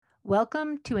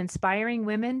Welcome to Inspiring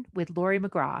Women with Lori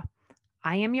McGraw.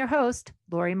 I am your host,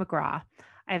 Lori McGraw.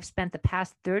 I have spent the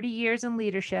past 30 years in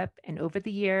leadership, and over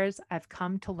the years, I've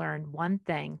come to learn one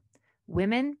thing: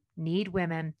 women need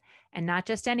women, and not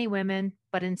just any women,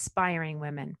 but inspiring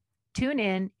women. Tune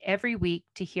in every week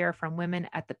to hear from women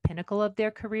at the pinnacle of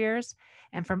their careers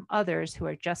and from others who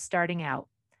are just starting out.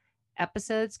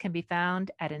 Episodes can be found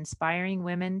at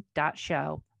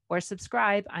inspiringwomen.show or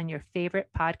subscribe on your favorite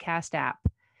podcast app.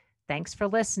 Thanks for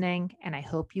listening, and I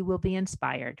hope you will be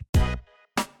inspired.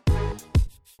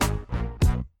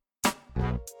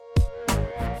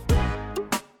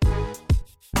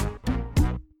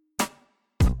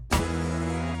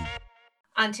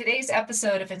 On today's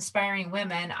episode of Inspiring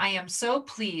Women, I am so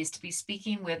pleased to be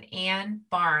speaking with Ann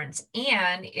Barnes.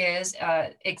 Ann is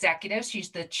an executive.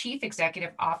 She's the Chief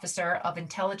Executive Officer of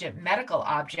Intelligent Medical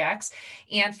Objects.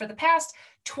 And for the past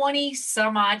 20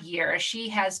 some odd years, she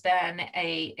has been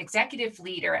an executive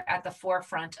leader at the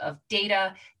forefront of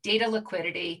data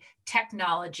liquidity,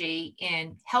 technology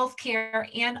in healthcare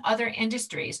and other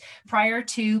industries. Prior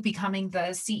to becoming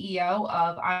the CEO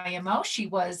of IMO, she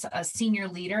was a senior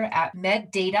leader at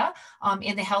MedData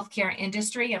in the healthcare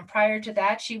industry. And prior to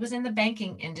that, she was in the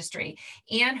banking industry.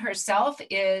 Ann herself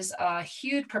is a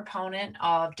huge proponent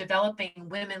of developing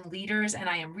women leaders. And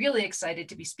I am really excited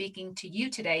to be speaking to you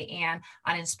today, Ann,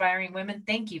 on Inspiring Women.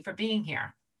 Thank you for being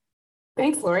here.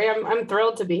 Thanks, Lori. I'm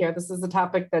thrilled to be here. This is a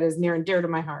topic that is near and dear to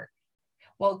my heart.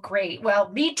 Well, great. Well,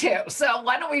 me too. So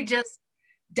why don't we just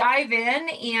dive in?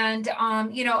 And,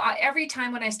 every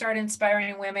time when I start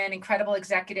inspiring women, incredible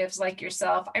executives like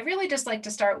yourself, I really just like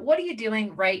to start, what are you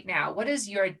doing right now? What does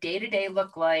your day-to-day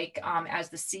look like as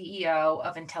the CEO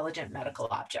of Intelligent Medical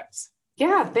Objects?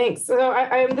 Yeah, thanks. So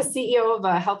I am the CEO of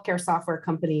a healthcare software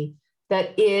company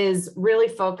that is really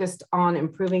focused on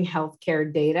improving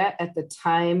healthcare data at the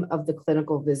time of the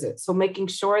clinical visit. So making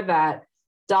sure that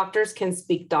doctors can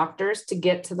speak doctors to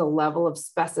get to the level of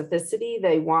specificity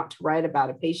they want to write about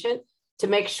a patient, to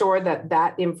make sure that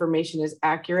that information is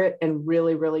accurate and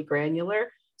really, really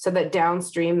granular, so that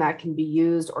downstream that can be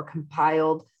used or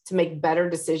compiled to make better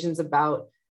decisions about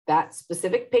that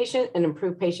specific patient and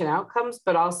improve patient outcomes,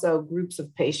 but also groups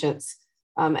of patients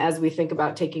as we think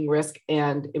about taking risk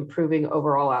and improving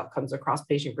overall outcomes across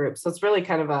patient groups. So it's really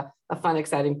kind of a fun,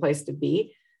 exciting place to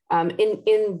be.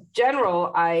 In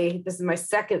general, this is my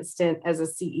second stint as a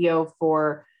CEO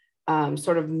for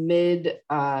sort of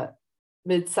mid-sized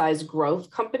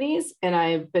growth companies. And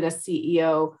I've been a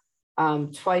CEO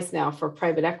twice now for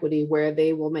private equity, where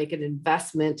they will make an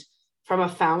investment from a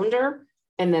founder,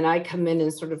 and then I come in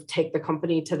and sort of take the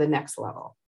company to the next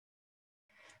level.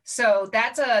 So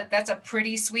that's a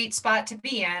pretty sweet spot to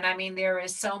be in. I mean, there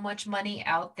is so much money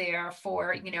out there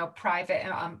for,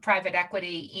 private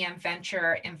equity and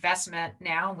venture investment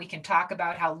now. We can talk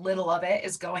about how little of it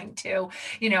is going to,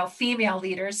 female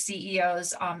leaders,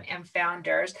 CEOs, and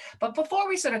founders. But before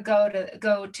we sort of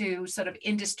go to sort of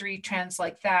industry trends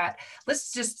like that,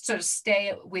 let's just sort of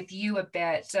stay with you a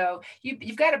bit. So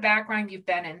you've got a background. You've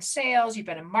been in sales, you've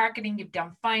been in marketing, you've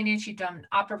done finance, you've done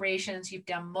operations, you've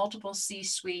done multiple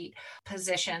C-suite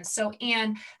positions. So,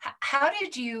 Ann, how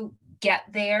did you get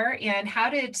there, and how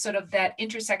did sort of that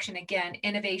intersection, again,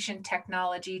 innovation,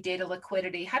 technology, data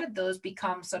liquidity, how did those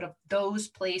become sort of those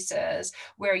places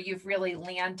where you've really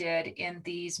landed in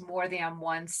these more than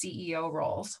one CEO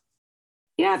roles?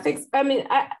 Yeah, thanks. I mean,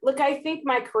 I think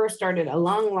my career started a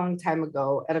long, long time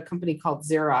ago at a company called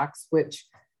Xerox, which,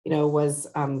 was,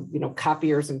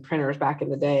 copiers and printers back in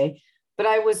the day. But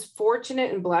I was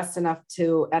fortunate and blessed enough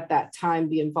to, at that time,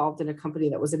 be involved in a company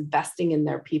that was investing in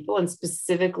their people and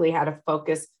specifically had a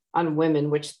focus on women,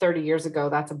 which 30 years ago,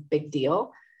 that's a big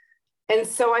deal. And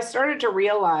so I started to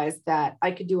realize that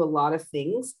I could do a lot of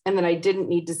things and that I didn't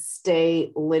need to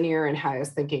stay linear in how I was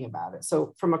thinking about it.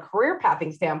 So from a career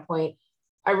pathing standpoint,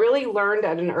 I really learned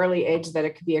at an early age that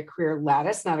it could be a career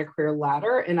lattice, not a career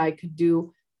ladder, and I could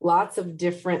do lots of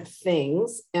different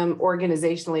things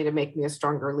organizationally to make me a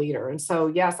stronger leader. And so,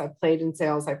 yes, I played in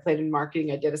sales, I played in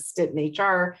marketing, I did a stint in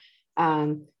HR.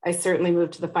 I certainly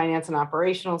moved to the finance and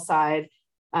operational side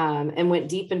and went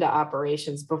deep into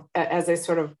operations as I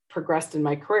sort of progressed in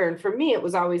my career. And for me, it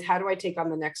was always, how do I take on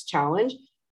the next challenge?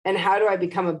 And how do I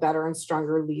become a better and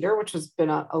stronger leader, which has been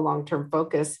a long-term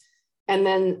focus. And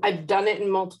then I've done it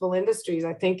in multiple industries.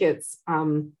 I think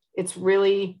it's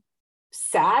really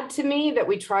sad to me that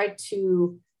we try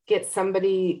to get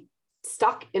somebody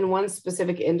stuck in one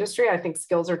specific industry. I think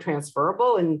skills are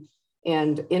transferable,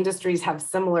 and industries have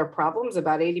similar problems.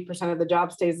 About 80% of the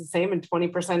job stays the same, and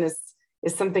 20%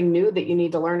 is something new that you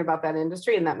need to learn about that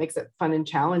industry, and that makes it fun and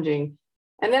challenging.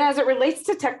 And then as it relates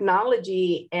to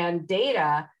technology and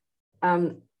data,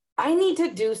 I need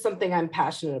to do something I'm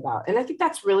passionate about. And I think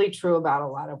that's really true about a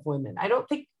lot of women. I don't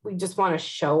think we just want to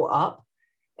show up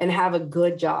and have a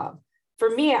good job. For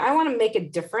me, I want to make a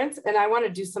difference and I want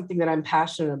to do something that I'm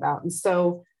passionate about. And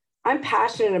so I'm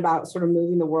passionate about sort of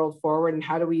moving the world forward and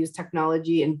how do we use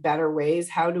technology in better ways?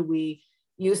 How do we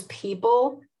use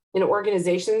people in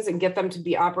organizations and get them to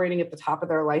be operating at the top of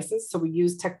their license? So we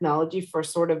use technology for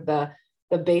sort of the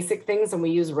basic things, and we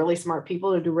use really smart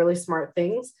people to do really smart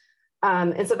things.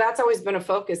 And so that's always been a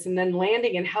focus. And then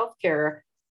landing in healthcare,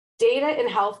 data in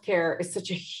healthcare is such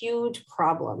a huge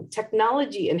problem.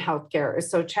 Technology in healthcare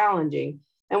is so challenging,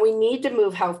 and we need to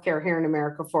move healthcare here in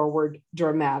America forward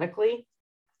dramatically.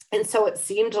 And so it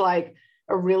seemed like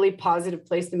a really positive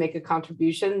place to make a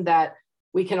contribution that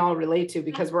we can all relate to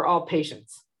because we're all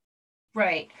patients.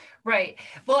 Right, right.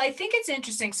 Well, I think it's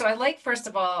interesting. So I like, first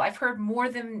of all, I've heard more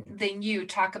than you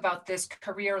talk about this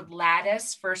career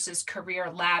lattice versus career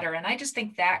ladder. And I just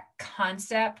think that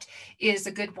concept is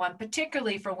a good one,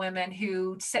 particularly for women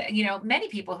who, many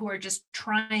people who are just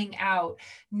trying out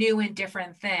new and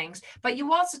different things. But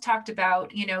you also talked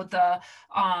about,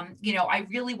 I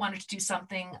really wanted to do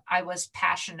something I was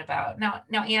passionate about. Now,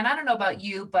 Anne, I don't know about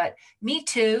you, but me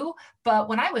too. But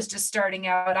when I was just starting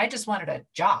out, I just wanted a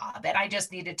job and I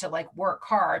just needed to work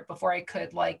hard before I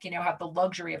could have the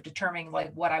luxury of determining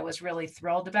what I was really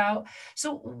thrilled about.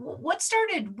 So what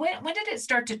started, when did it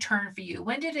start to turn for you?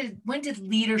 When did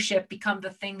leadership become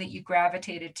the thing that you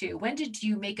gravitated to? When did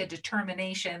you make a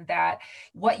determination that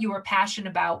what you were passionate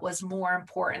about was more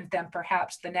important than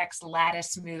perhaps the next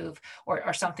lattice move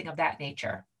or something of that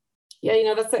nature?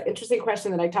 Yeah, that's an interesting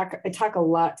question that I talk a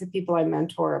lot to people I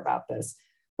mentor about this.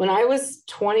 When I was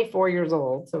 24 years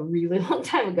old, so a really long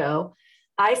time ago,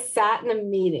 I sat in a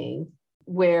meeting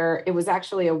where it was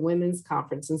actually a women's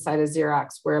conference inside of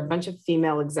Xerox, where a bunch of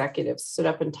female executives stood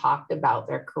up and talked about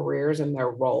their careers and their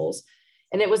roles.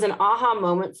 And it was an aha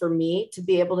moment for me to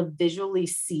be able to visually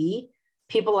see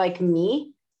people like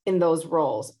me in those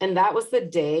roles. And that was the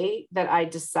day that I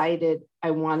decided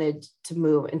I wanted to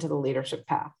move into the leadership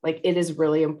path. It is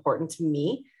really important to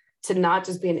me to not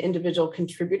just be an individual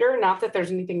contributor, not that there's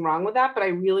anything wrong with that, but I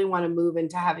really want to move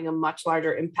into having a much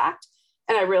larger impact.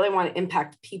 And I really want to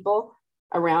impact people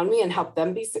around me and help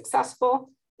them be successful.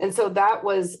 And so that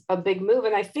was a big move.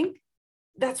 And I think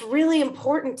that's really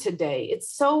important today.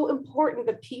 It's so important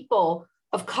that people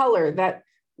of color, that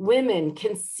women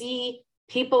can see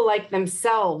people like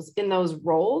themselves in those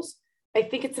roles. I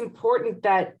think it's important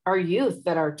that our youth,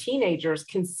 that our teenagers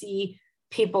can see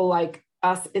people like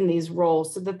us in these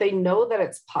roles so that they know that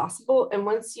it's possible. And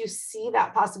once you see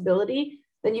that possibility,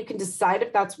 then you can decide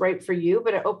if that's right for you.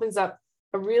 But it opens up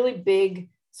a really big,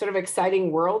 sort of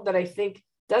exciting world that I think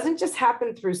doesn't just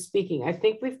happen through speaking. I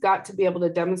think we've got to be able to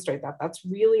demonstrate that. That's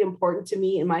really important to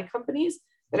me in my companies,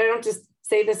 that I don't just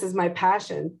say this is my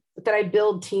passion, but that I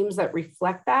build teams that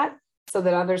reflect that so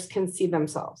that others can see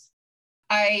themselves.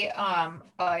 I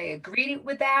agree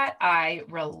with that. I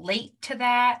relate to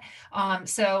that.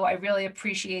 So I really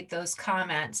appreciate those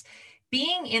comments.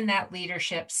 Being in that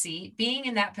leadership seat, being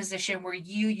in that position where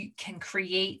you can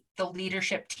create the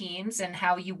leadership teams and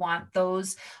how you want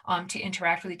those to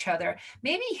interact with each other,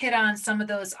 maybe hit on some of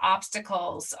those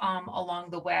obstacles along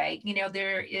the way.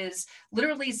 There is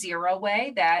literally zero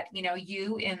way that,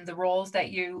 you in the roles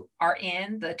that you are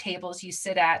in, the tables you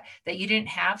sit at, that you didn't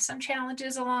have some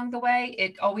challenges along the way.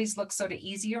 It always looks sort of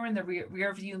easier in the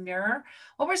rear view mirror.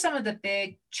 What were some of the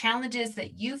big challenges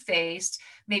that you faced,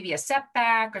 maybe a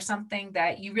setback or something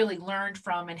that you really learned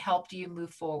from and helped you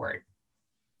move forward?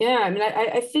 Yeah,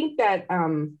 I think that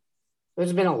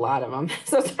there's been a lot of them,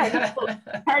 so it's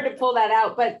hard to pull that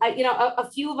out. But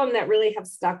a few of them that really have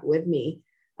stuck with me.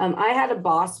 I had a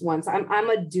boss once.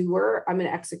 I'm a doer. I'm an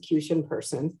execution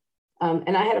person,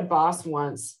 and I had a boss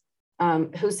once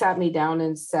who sat me down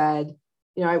and said,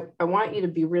 I want you to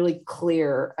be really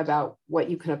clear about what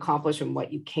you can accomplish and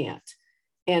what you can't.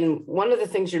 And one of the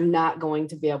things you're not going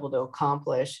to be able to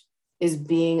accomplish is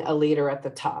being a leader at the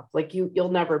top.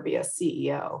 You'll never be a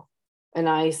CEO. And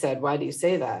I said, why do you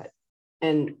say that?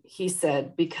 And he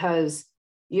said, because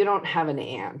you don't have an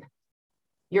Anne.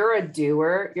 You're a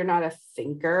doer, you're not a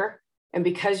thinker. And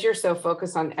because you're so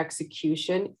focused on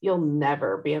execution, you'll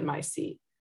never be in my seat.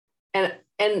 And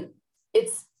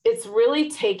it's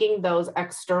really taking those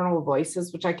external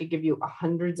voices, which I could give you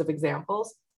hundreds of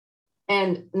examples,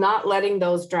 and not letting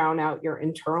those drown out your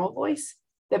internal voice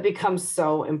that becomes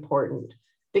so important,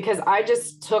 because I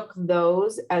just took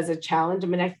those as a challenge.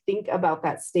 I think about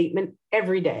that statement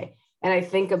every day, and I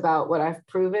think about what I've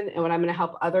proven and what I'm going to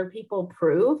help other people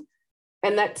prove.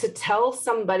 And that to tell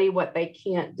somebody what they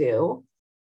can't do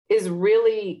is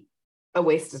really a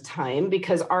waste of time,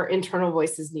 because our internal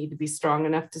voices need to be strong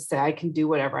enough to say, I can do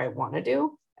whatever I want to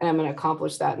do, and I'm going to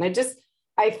accomplish that. And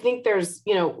I think there's,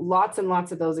 lots and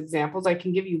lots of those examples. I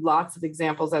can give you lots of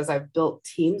examples as I've built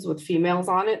teams with females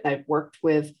on it. I've worked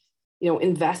with,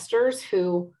 investors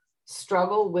who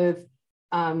struggle with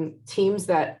teams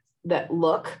that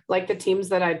look like the teams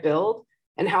that I build,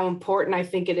 and how important I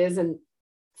think it is, and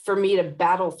for me to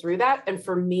battle through that, and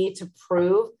for me to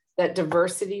prove that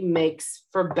diversity makes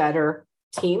for better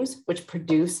teams, which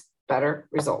produce better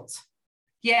results.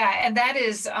 Yeah, and that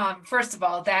is, first of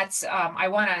all, that's, I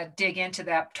want to dig into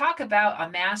that. Talk about a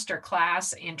master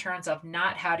class in terms of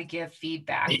not how to give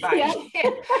feedback.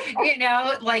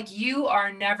 But, like you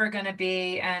are never going to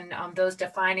be, and those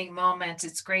defining moments,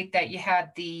 it's great that you had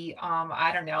the,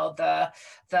 I don't know,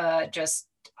 the just,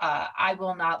 I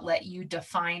will not let you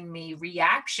define me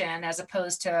reaction, as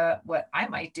opposed to what I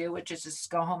might do, which is just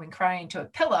go home and cry into a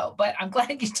pillow. But I'm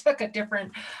glad you took a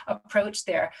different approach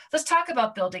there. Let's talk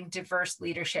about building diverse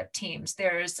leadership teams.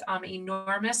 There's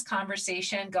enormous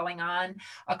conversation going on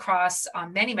across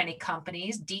many, many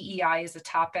companies. DEI is a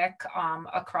topic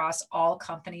across all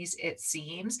companies, it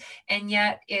seems, and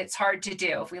yet it's hard to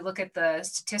do. If we look at the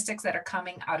statistics that are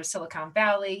coming out of Silicon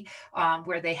Valley,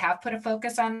 where they have put a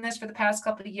focus on this for the past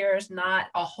couple of years, not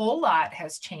a whole lot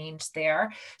has changed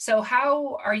there. So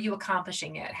how are you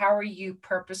accomplishing it? How are you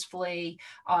purposefully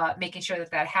making sure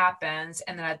that happens?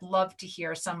 And then I'd love to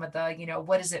hear some of the,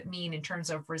 what does it mean in terms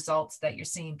of results that you're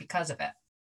seeing because of it?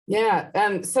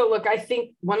 Yeah. So look, I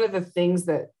think one of the things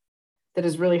that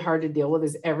is really hard to deal with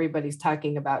is everybody's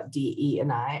talking about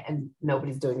DE&I and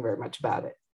nobody's doing very much about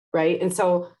it. Right. And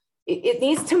so it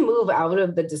needs to move out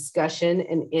of the discussion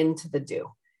and into the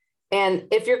do. And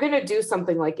if you're going to do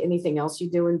something like anything else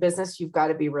you do in business, you've got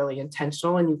to be really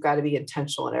intentional, and you've got to be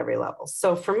intentional at every level.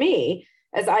 So for me,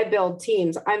 as I build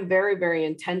teams, I'm very, very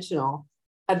intentional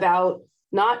about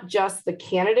not just the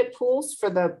candidate pools for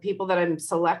the people that I'm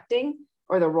selecting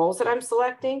or the roles that I'm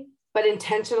selecting, but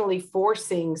intentionally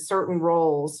forcing certain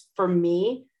roles for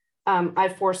me. I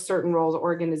forced certain roles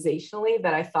organizationally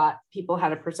that I thought people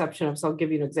had a perception of. So I'll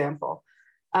give you an example.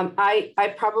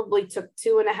 I probably took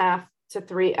 2.5 to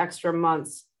 3 extra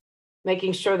months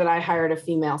making sure that I hired a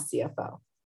female CFO.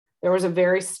 There was a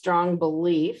very strong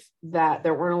belief that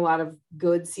there weren't a lot of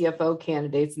good CFO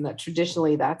candidates, and that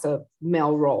traditionally that's a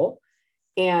male role.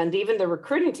 And even the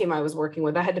recruiting team I was working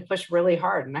with, I had to push really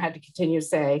hard, and I had to continue to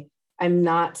say, I'm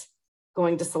not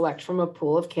going to select from a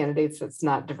pool of candidates that's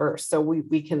not diverse. So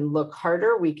we can look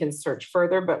harder, we can search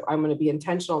further, but I'm going to be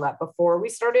intentional that before we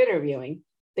start interviewing,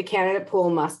 the candidate pool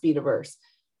must be diverse.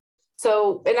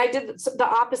 So, and I did the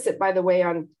opposite, by the way,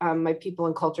 on my people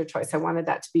and culture choice. I wanted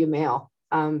that to be a male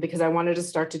because I wanted to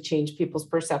start to change people's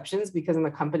perceptions, because in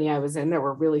the company I was in, there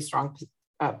were really strong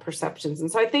perceptions.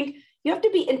 And so I think you have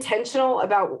to be intentional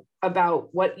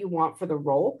about what you want for the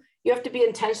role. You have to be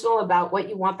intentional about what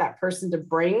you want that person to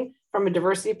bring from a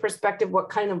diversity perspective, what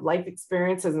kind of life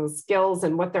experiences and skills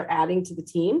and what they're adding to the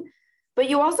team. But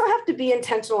you also have to be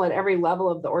intentional at every level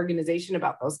of the organization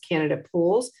about those candidate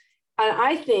pools. And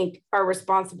I think our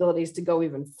responsibility is to go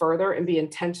even further and be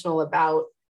intentional about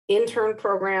intern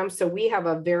programs. So we have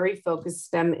a very focused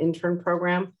STEM intern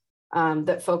program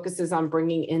that focuses on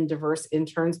bringing in diverse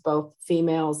interns, both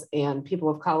females and people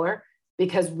of color,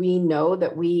 because we know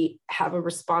that we have a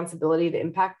responsibility to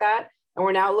impact that. And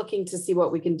we're now looking to see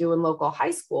what we can do in local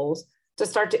high schools to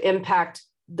start to impact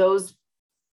those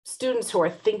students who are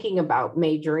thinking about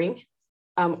majoring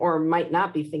or might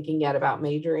not be thinking yet about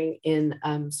majoring in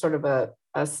sort of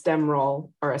a STEM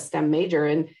role or a STEM major.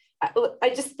 And I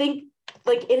just think,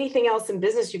 like anything else in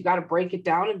business, you've got to break it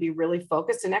down and be really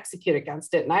focused and execute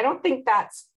against it. And I don't think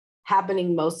that's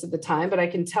happening most of the time, but I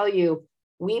can tell you,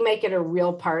 we make it a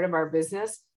real part of our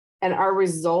business. And our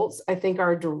results, I think,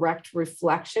 are a direct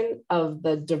reflection of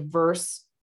the diverse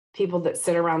people that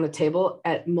sit around the table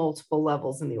at multiple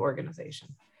levels in the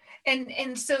organization.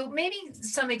 And so maybe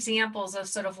some examples of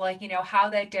sort of like,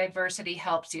 how that diversity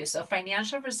helps you. So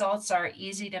financial results are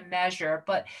easy to measure,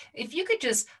 but if you could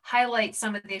just highlight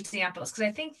some of the examples, because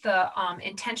I think the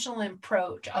intentional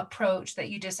approach that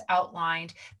you just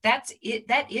outlined, that's it.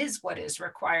 That is what is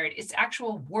required. It's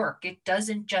actual work. It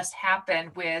doesn't just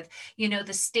happen with,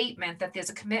 the statement that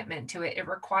there's a commitment to it. It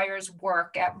requires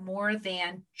work at more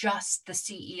than just the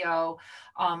CEO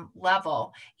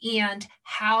level, and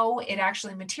how it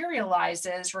actually materializes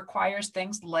requires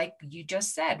things like you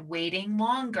just said, waiting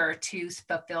longer to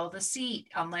fulfill the seat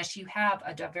unless you have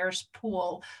a diverse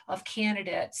pool of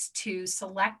candidates to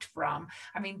select from.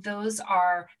 I mean, those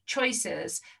are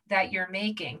choices that you're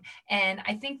making. And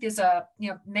I think there's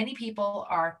many people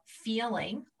are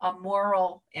feeling a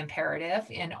moral imperative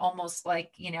and almost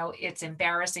like, it's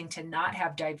embarrassing to not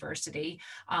have diversity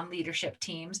on leadership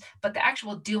teams, but the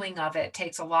actual doing of it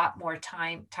takes a lot more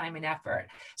time and effort.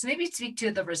 So maybe speak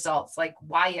to the results, like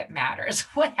why it matters,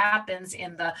 what happens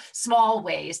in the small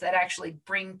ways that actually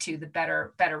bring to the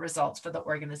better results for the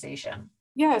organization.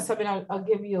 Yes, I mean, I'll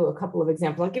give you a couple of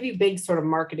examples. I'll give you big sort of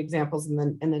market examples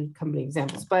and then company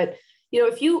examples. But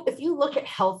if you look at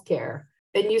healthcare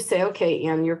and you say, okay,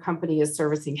 Anne, your company is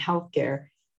servicing healthcare,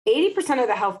 80% of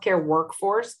the healthcare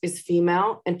workforce is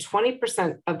female, and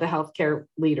 20% of the healthcare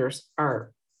leaders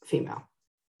are female.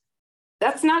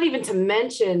 That's not even to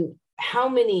mention how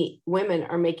many women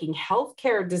are making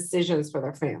healthcare decisions for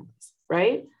their families,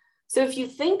 right? So if you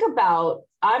think about,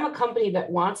 I'm a company that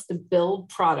wants to build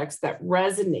products that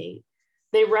resonate.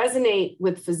 They resonate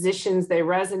with physicians, they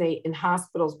resonate in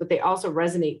hospitals, but they also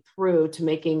resonate through to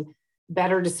making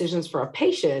better decisions for a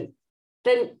patient.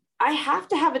 Then I have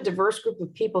to have a diverse group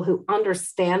of people who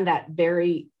understand that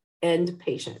very end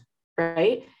patient,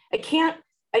 right? I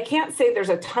can't say there's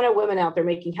a ton of women out there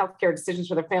making healthcare decisions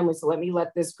for their families, so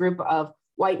let this group of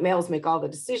white males make all the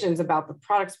decisions about the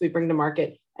products we bring to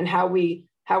market and how we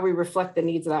reflect the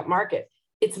needs of that market.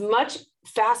 It's much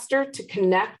faster to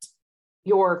connect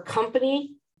your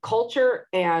company culture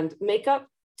and makeup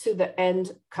to the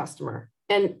end customer.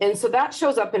 And so that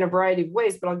shows up in a variety of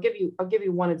ways, but I'll give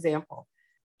you one example.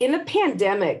 In the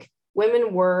pandemic,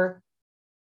 women were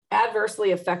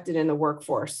adversely affected in the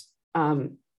workforce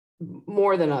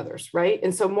more than others, right?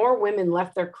 And so more women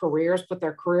left their careers, put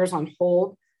their careers on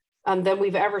hold than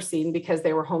we've ever seen because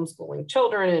they were homeschooling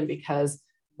children and because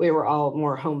we were all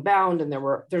more homebound, and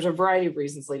there's a variety of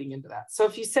reasons leading into that. So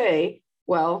if you say,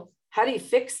 well, how do you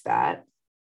fix that?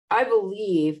 I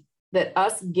believe that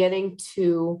us getting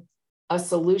to a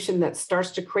solution that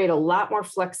starts to create a lot more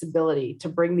flexibility to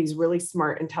bring these really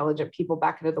smart, intelligent people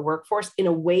back into the workforce in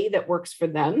a way that works for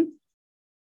them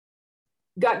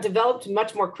got developed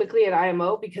much more quickly at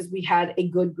IMO because we had a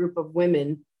good group of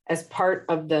women as part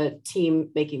of the team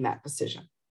making that decision.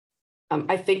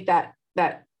 I think that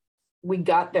we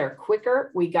got there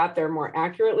quicker, we got there more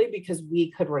accurately because we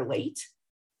could relate.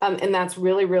 And that's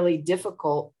really, really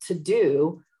difficult to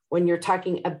do when you're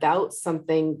talking about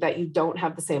something that you don't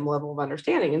have the same level of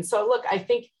understanding. And so, look, I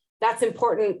think that's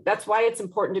important. That's why it's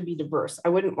important to be diverse. I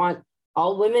wouldn't want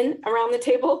all women around the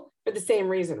table for the same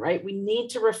reason, right? We need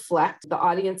to reflect the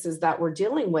audiences that we're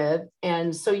dealing with.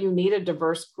 And so you need a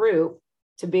diverse group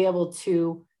to be able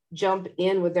to jump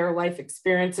in with their life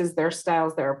experiences, their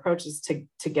styles, their approaches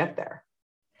to get there.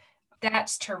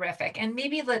 That's terrific. And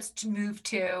maybe let's move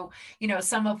to,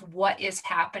 some of what is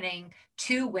happening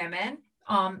to women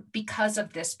because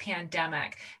of this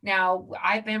pandemic. Now,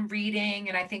 I've been reading,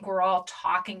 and I think we're all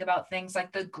talking about things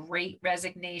like the Great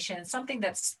Resignation. Something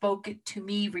that spoke to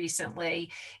me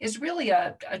recently is really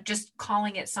just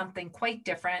calling it something quite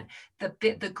different.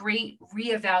 The Great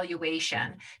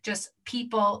Reevaluation, just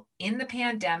people in the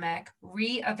pandemic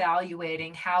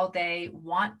reevaluating how they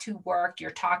want to work.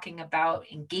 You're talking about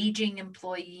engaging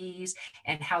employees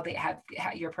and how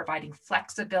you're providing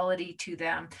flexibility to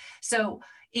them. So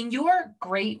in your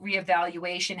Great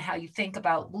Reevaluation, how you think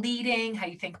about leading, how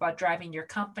you think about driving your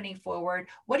company forward,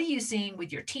 what are you seeing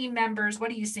with your team members?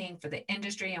 What are you seeing for the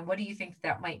industry? And what do you think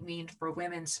that might mean for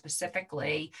women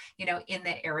specifically, in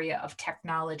the area of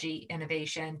technology,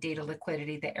 innovation, data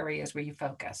liquidity, the areas where you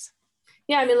focus?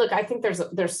 Yeah, I mean, look, I think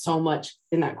there's so much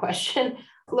in that question.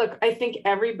 Look, I think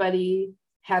everybody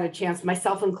had a chance,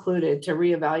 myself included, to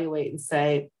reevaluate and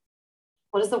say,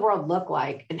 what does the world look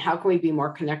like? And how can we be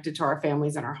more connected to our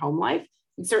families and our home life?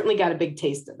 We certainly got a big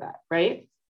taste of that, right?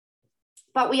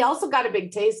 But we also got a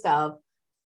big taste of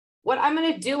what I'm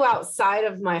going to do outside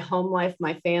of my home life,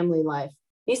 my family life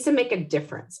needs to make a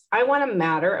difference. I want to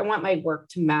matter. I want my work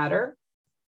to matter.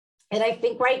 And I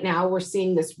think right now we're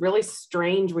seeing this really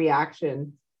strange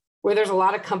reaction where there's a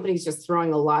lot of companies just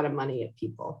throwing a lot of money at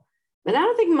people. And I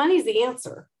don't think money's the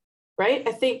answer, right?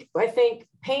 I think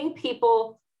paying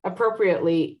people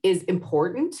appropriately is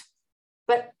important,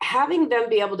 but having them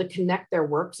be able to connect their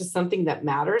work to something that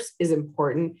matters is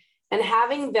important. And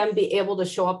having them be able to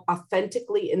show up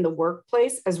authentically in the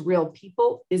workplace as real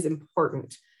people is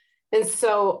important. And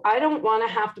so I don't want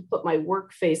to have to put my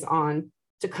work face on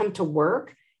to come to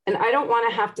work. And I don't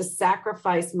want to have to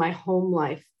sacrifice my home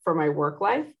life for my work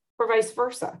life or vice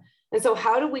versa. And so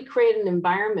how do we create an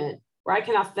environment where I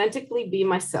can authentically be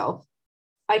myself?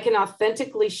 I can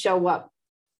authentically show up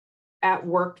at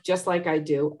work just like I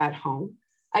do at home.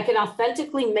 I can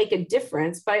authentically make a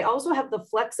difference, but I also have the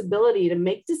flexibility to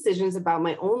make decisions about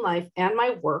my own life and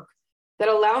my work that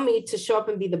allow me to show up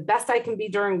and be the best I can be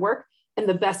during work and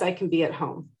the best I can be at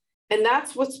home. And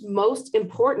that's what's most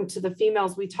important to the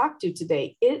females we talk to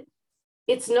today.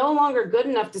 It's no longer good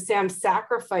enough to say I'm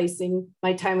sacrificing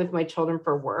my time with my children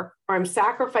for work, or I'm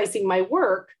sacrificing my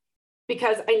work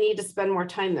because I need to spend more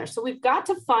time there. So we've got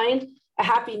to find a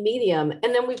happy medium.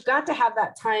 And then we've got to have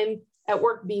that time at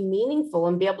work be meaningful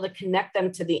and be able to connect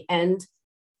them to the end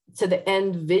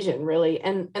vision, really.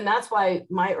 And that's why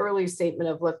my earlier statement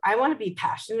of, look, I want to be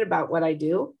passionate about what I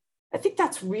do. I think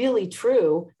that's really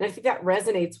true. And I think that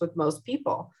resonates with most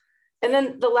people. And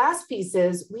then the last piece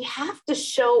is we have to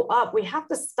show up. We have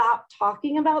to stop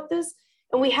talking about this,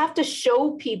 and we have to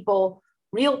show people,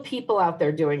 real people out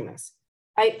there doing this.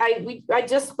 I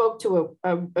just spoke to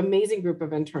an amazing group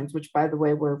of interns, which, by the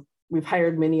way, we've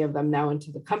hired many of them now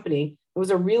into the company. It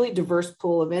was a really diverse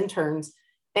pool of interns,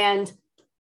 and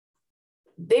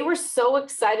they were so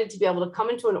excited to be able to come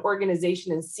into an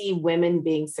organization and see women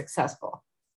being successful.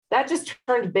 That just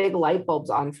turned big light bulbs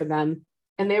on for them.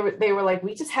 And they were like,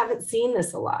 we just haven't seen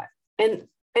this a lot. And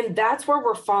that's where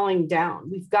we're falling down.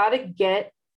 We've got to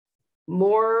get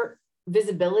more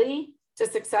visibility to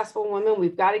successful women.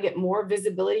 We've got to get more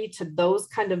visibility to those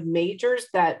kind of majors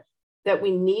that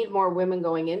we need more women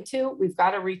going into. We've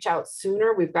got to reach out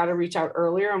sooner. We've got to reach out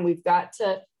earlier. And we've got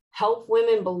to help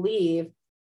women believe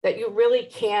that you really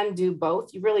can do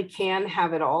both. You really can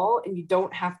have it all, and you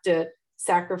don't have to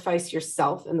sacrifice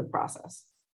yourself in the process.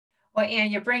 Well,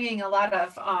 Ann, you're bringing a lot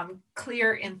of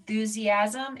clear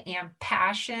enthusiasm and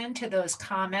passion to those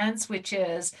comments, which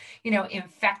is,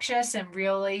 infectious and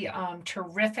really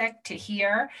terrific to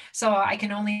hear. So I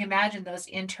can only imagine those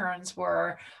interns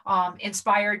were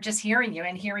inspired just hearing you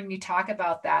and hearing you talk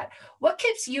about that. What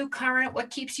keeps you current? What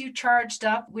keeps you charged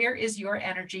up? Where is your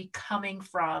energy coming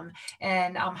from?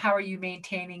 And how are you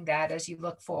maintaining that as you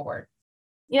look forward?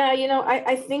 Yeah,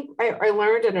 I think I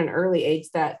learned at an early age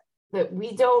that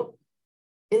we don't.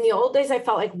 In the old days, I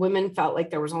felt like women felt like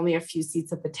there was only a few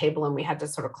seats at the table and we had to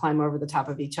sort of climb over the top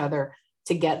of each other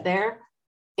to get there.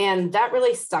 And that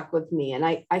really stuck with me. And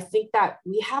I think that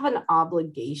we have an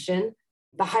obligation.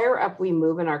 The higher up we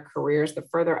move in our careers, the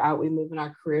further out we move in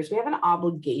our careers, we have an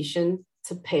obligation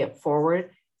to pay it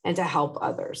forward and to help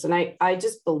others. And I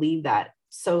just believe that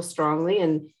so strongly.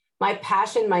 And my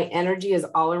passion, my energy is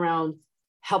all around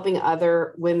helping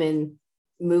other women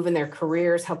move in their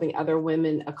careers, helping other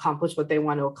women accomplish what they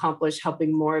want to accomplish,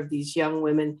 helping more of these young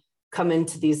women come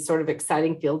into these sort of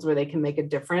exciting fields where they can make a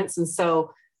difference. And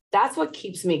so that's what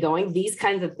keeps me going. These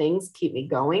kinds of things keep me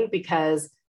going because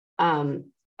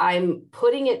I'm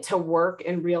putting it to work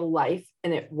in real life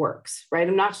and it works, right?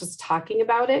 I'm not just talking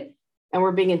about it, and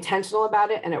we're being intentional about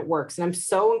it and it works. And I'm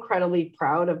so incredibly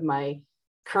proud of my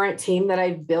current team that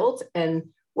I've built and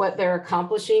what they're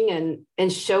accomplishing and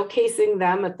showcasing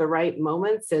them at the right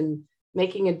moments and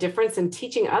making a difference and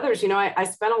teaching others. I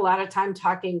spent a lot of time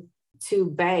talking to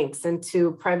banks and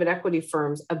to private equity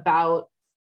firms about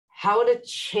how to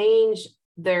change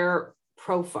their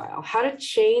profile, how to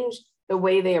change the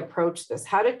way they approach this,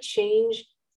 how to change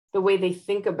the way they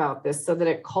think about this so that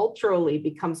it culturally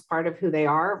becomes part of who they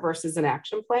are versus an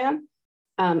action plan.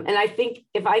 And I think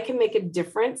if I can make a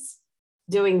difference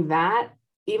doing that,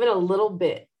 even a little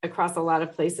bit across a lot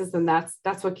of places, then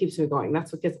that's what keeps me going.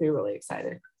 That's what gets me really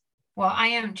excited. Well, I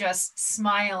am just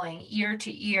smiling ear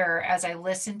to ear as I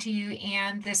listen to you,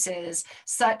 and this is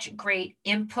such great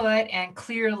input. And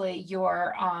clearly,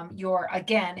 your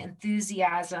again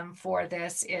enthusiasm for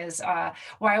this is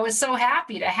why I was so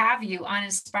happy to have you on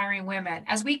Inspiring Women.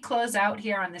 As we close out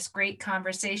here on this great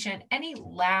conversation, any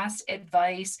last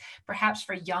advice, perhaps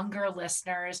for younger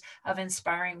listeners of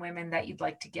Inspiring Women, that you'd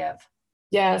like to give?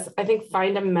 Yes, I think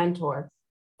find a mentor.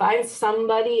 Find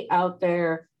somebody out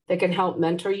there that can help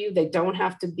mentor you. They don't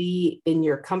have to be in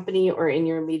your company or in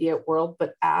your immediate world,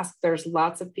 but ask. There's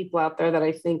lots of people out there that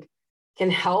I think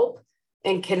can help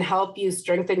and can help you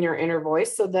strengthen your inner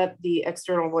voice so that the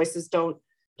external voices don't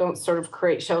sort of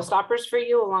create showstoppers for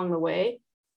you along the way.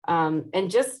 And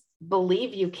just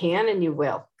believe you can and you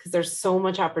will, because there's so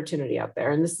much opportunity out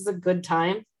there. And this is a good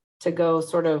time to go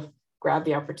sort of grab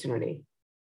the opportunity.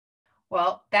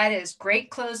 Well, that is great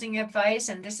closing advice.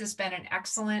 And this has been an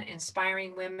excellent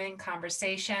Inspiring Women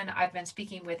conversation. I've been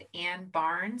speaking with Ann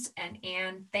Barnes. And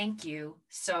Ann, thank you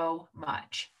so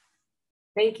much.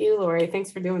 Thank you, Lori. Thanks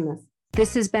for doing this.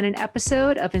 This has been an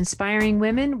episode of Inspiring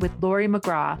Women with Lori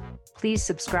McGraw. Please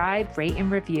subscribe, rate, and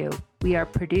review. We are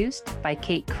produced by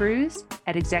Kate Cruz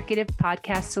at Executive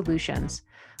Podcast Solutions.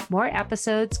 More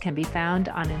episodes can be found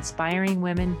on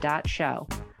inspiringwomen.show.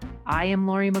 I am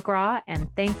Lori McGraw, and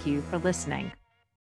thank you for listening.